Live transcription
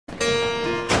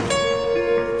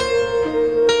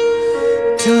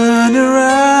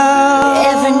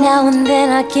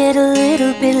get a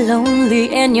little bit lonely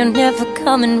and you're never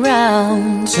coming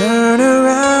round. Turn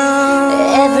around.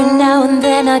 Every now and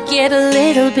then I get a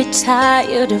little bit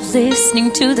tired of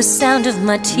listening to the sound of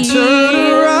my tears.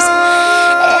 Turn around.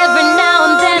 Every now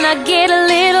and then I get a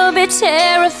little bit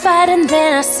terrified, and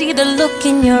then I see the look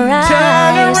in your eyes.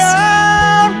 Turn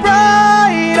around,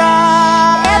 bright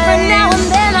eyes. Every now and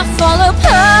then I fall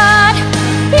apart,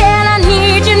 and I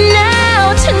need you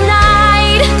now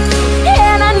tonight,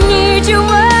 and I need you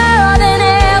more than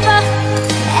ever.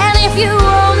 And if you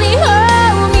only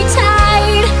hold me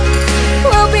tight,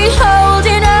 we'll be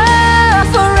holding up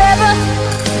forever,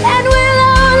 and we'll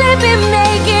only be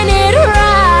making it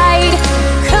right,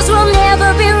 'cause we'll never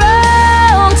be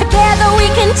wrong. Together we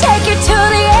can take it to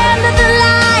the end of the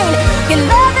line. Your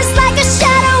love is like a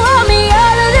shadow on me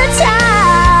all of the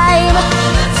time.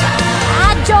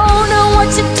 I don't know what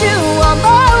to do, I'm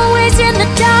always in the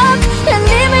dark, and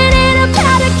living in a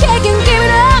powder keg and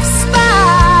giving off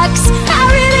sparks. I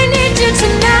really need you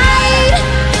tonight,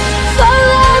 for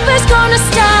love is gonna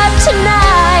start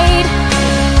tonight.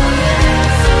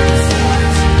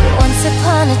 Once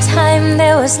upon a time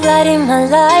there was light in my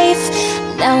life,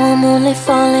 now I'm only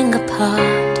falling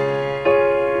apart.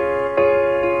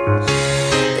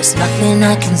 There's nothing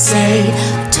I can say,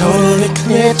 a total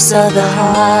eclipse of the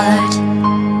heart.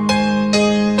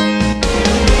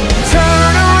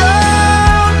 Turn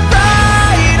around,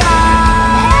 bright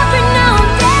eyes. Every now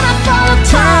and then I fall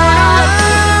Turn apart.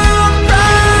 around,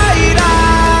 bright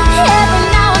eyes. Every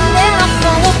now and then I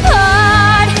fall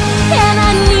apart, and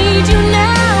I need you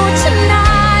now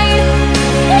tonight,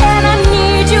 and I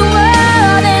need you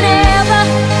more than ever,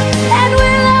 and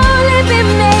we'll only be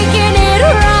making it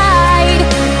right,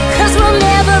 'cause we'll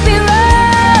never be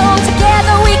wrong.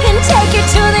 Together we can take it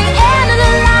to the end of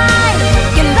the line.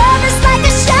 Your love is like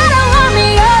a shadow on me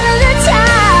all of the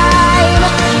time.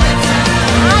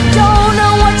 I don't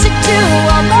know what to do,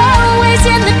 I'm always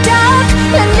in the dark,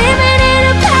 and living in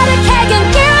a powder keg and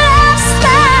giving off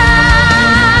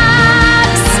sparks.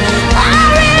 I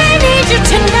really need you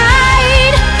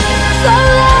tonight, the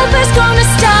love is gonna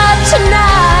start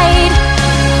tonight.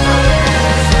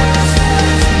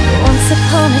 Once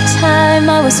upon a time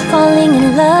I was falling in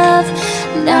love,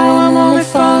 now I'm only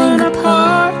falling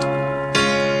apart.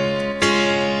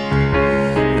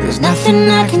 There's nothing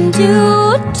I can do,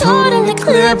 total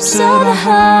eclipse of the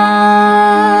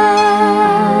heart.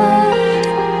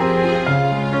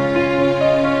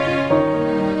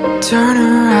 Turn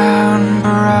around,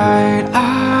 bright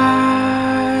eyes.